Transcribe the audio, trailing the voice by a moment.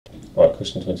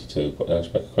question 22. We've got an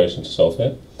algebraic equation to solve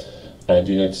here, and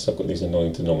you notice I've got these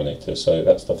annoying denominators, so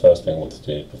that's the first thing I want to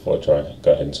do before I try and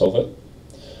go ahead and solve it.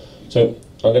 So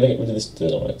I'm going to get rid of this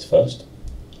denominator first.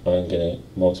 I'm going to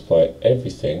multiply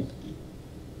everything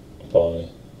by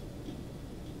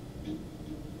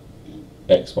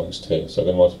x minus 2. So I'm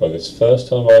going to multiply this first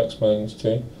term by x minus 2.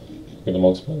 I'm going to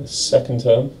multiply the second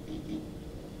term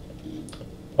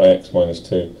by x minus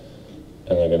 2.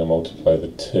 And I'm going to multiply the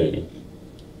 2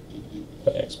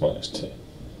 by x minus 2.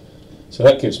 So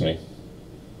that gives me,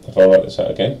 if I write this out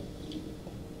again,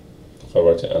 if I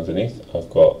write it underneath, I've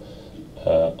got,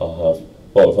 I'll have,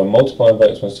 well, if I'm multiplying by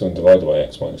x minus 2 and divided by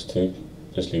x minus 2,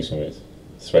 just leaves me with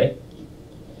 3.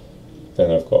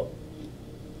 Then I've got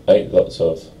 8 lots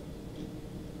of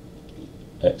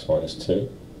x minus 2.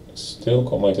 Still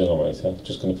got my denominator,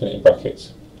 just going to put it in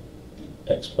brackets,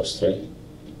 x plus 3.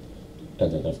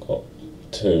 And then I've got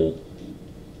 2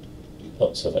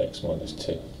 lots of x minus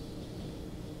 2.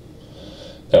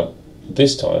 Now,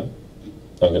 this time,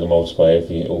 I'm going to multiply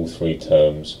all three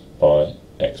terms by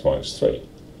x minus 3.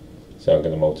 So I'm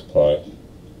going to multiply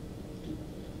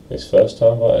this first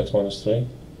term by x minus 3,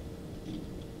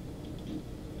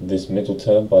 this middle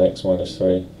term by x minus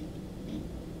 3,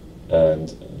 and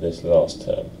this last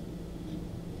term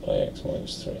by x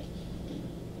minus 3.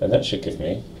 And that should give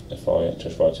me, if I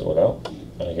just write it all out,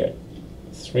 I get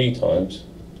 3 times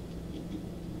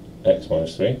x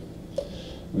minus 3.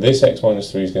 This x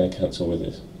minus 3 is going to cancel with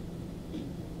this.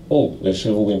 Oh, there should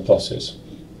have all been pluses.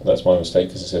 That's my mistake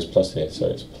because it says plus here. So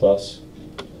it's plus,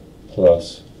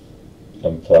 plus,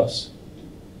 and plus.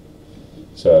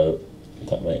 So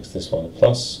that makes this one a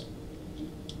plus.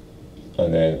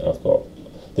 And then I've got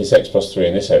this x plus 3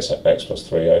 and this x plus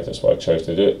 3. That's why I chose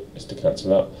to do it, is to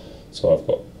cancel out. So I've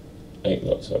got 8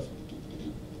 lots of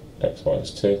x minus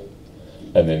 2.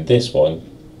 And then this one,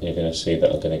 you're going to see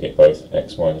that I'm going to get both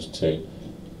x minus 2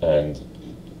 and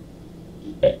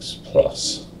x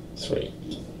plus 3.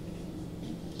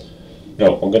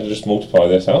 Now I'm going to just multiply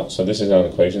this out. So this is our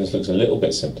equation. This looks a little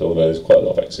bit simpler, although there's quite a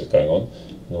lot of x's going on. I'm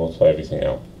going to multiply everything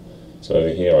out. So over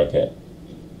here I get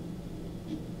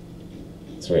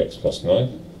 3x plus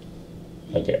 9.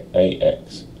 I get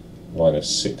 8x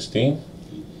minus 16.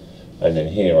 And then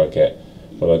here I get,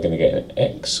 well, I'm going to get an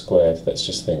x squared. Let's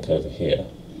just think over here.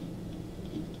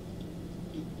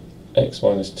 X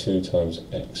minus 2 times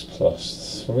x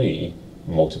plus 3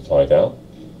 multiplied out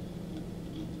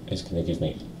is going to give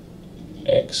me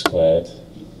x squared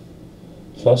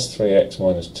plus 3x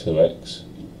minus 2x,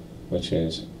 which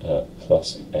is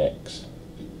plus x.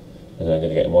 And then I'm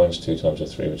going to get minus 2 times a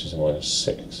 3, which is a minus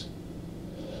 6.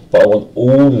 But I want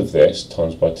all of this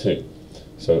times by 2.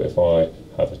 So if I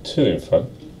have a 2 in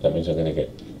front, that means I'm going to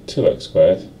get 2x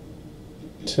squared,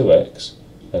 2x,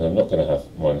 and I'm not going to have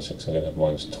minus 6, I'm going to have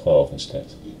minus 12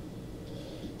 instead.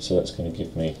 So that's going to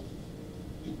give me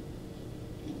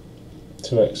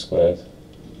 2x squared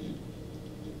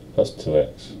plus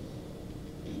 2x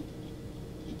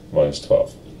minus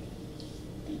 12.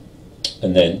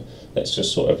 And then let's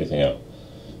just sort everything out.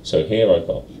 So here I've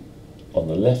got, on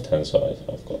the left hand side,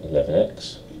 I've got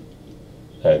 11x,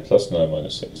 and plus 9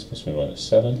 minus 6 gives me minus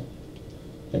 7.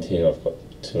 And here I've got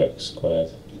 2x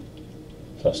squared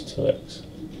plus 2x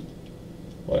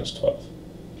minus 12.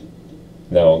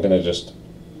 Now I'm going to just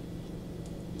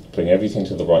bring everything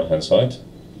to the right hand side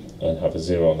and have a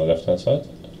 0 on the left hand side.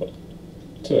 I've got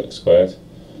 2x squared.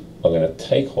 I'm going to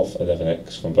take off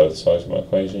 11x from both sides of my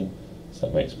equation, so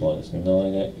that makes minus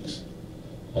 9x.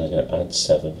 And I'm going to add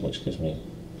 7, which gives me,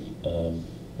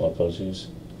 my apologies.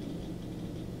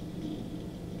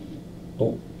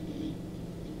 Oh.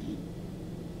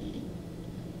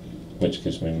 Which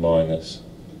gives me minus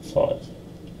 5.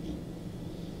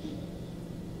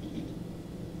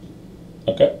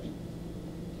 Okay.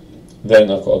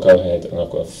 Then I've got to go ahead and I've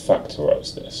got to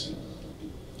factorise this.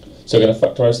 So I'm going to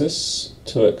factorise this,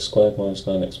 2x squared minus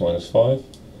 9x minus 5,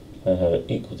 and have it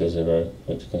equal to 0,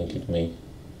 which is going to give me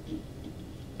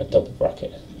a double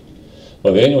bracket.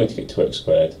 Well, the only way to get 2x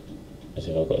squared is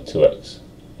if I've got a 2x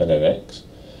and an x,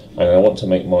 and I want to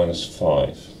make minus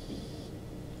 5.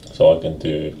 So I can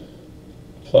do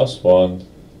plus 1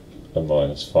 and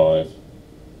minus 5,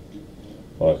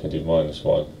 or I can do minus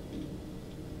 1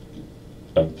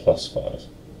 and plus 5.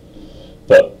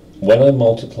 But when I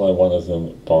multiply one of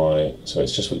them by, so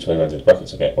it's just which way around the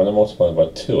brackets I get, when I multiply them by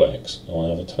 2x, I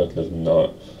have a total of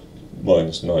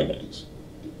minus 9x.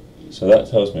 So that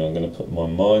tells me I'm going to put my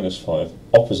minus 5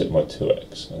 opposite my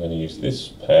 2x. I'm going to use this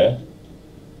pair,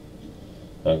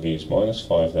 I'm going to use minus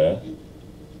 5 there,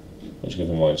 which gives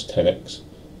me minus 10x,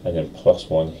 and then plus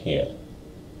 1 here.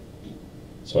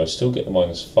 So I still get the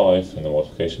minus 5 from the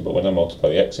multiplication, but when I multiply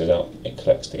the x's out, it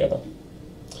collects together.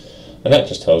 And that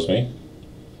just tells me,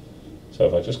 so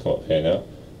if I just come up here now,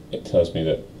 it tells me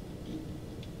that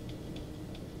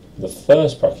the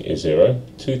first bracket is 0,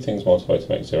 two things multiply to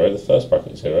make 0, the first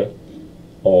bracket is 0,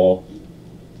 or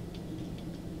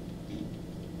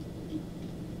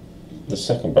the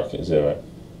second bracket is 0.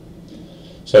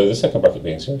 So the second bracket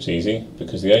being 0 is easy,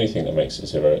 because the only thing that makes it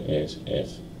 0 is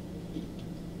if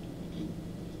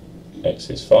x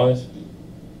is 5,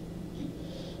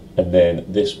 and then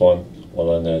this one,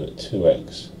 well, I know that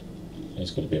 2x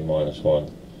is going to be minus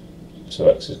 1, so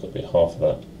x has got to be half of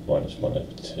that, minus 1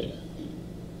 over 2.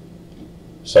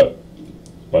 So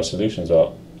my solutions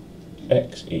are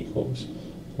x equals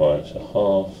minus a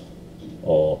half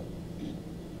or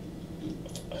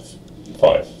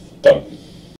 5.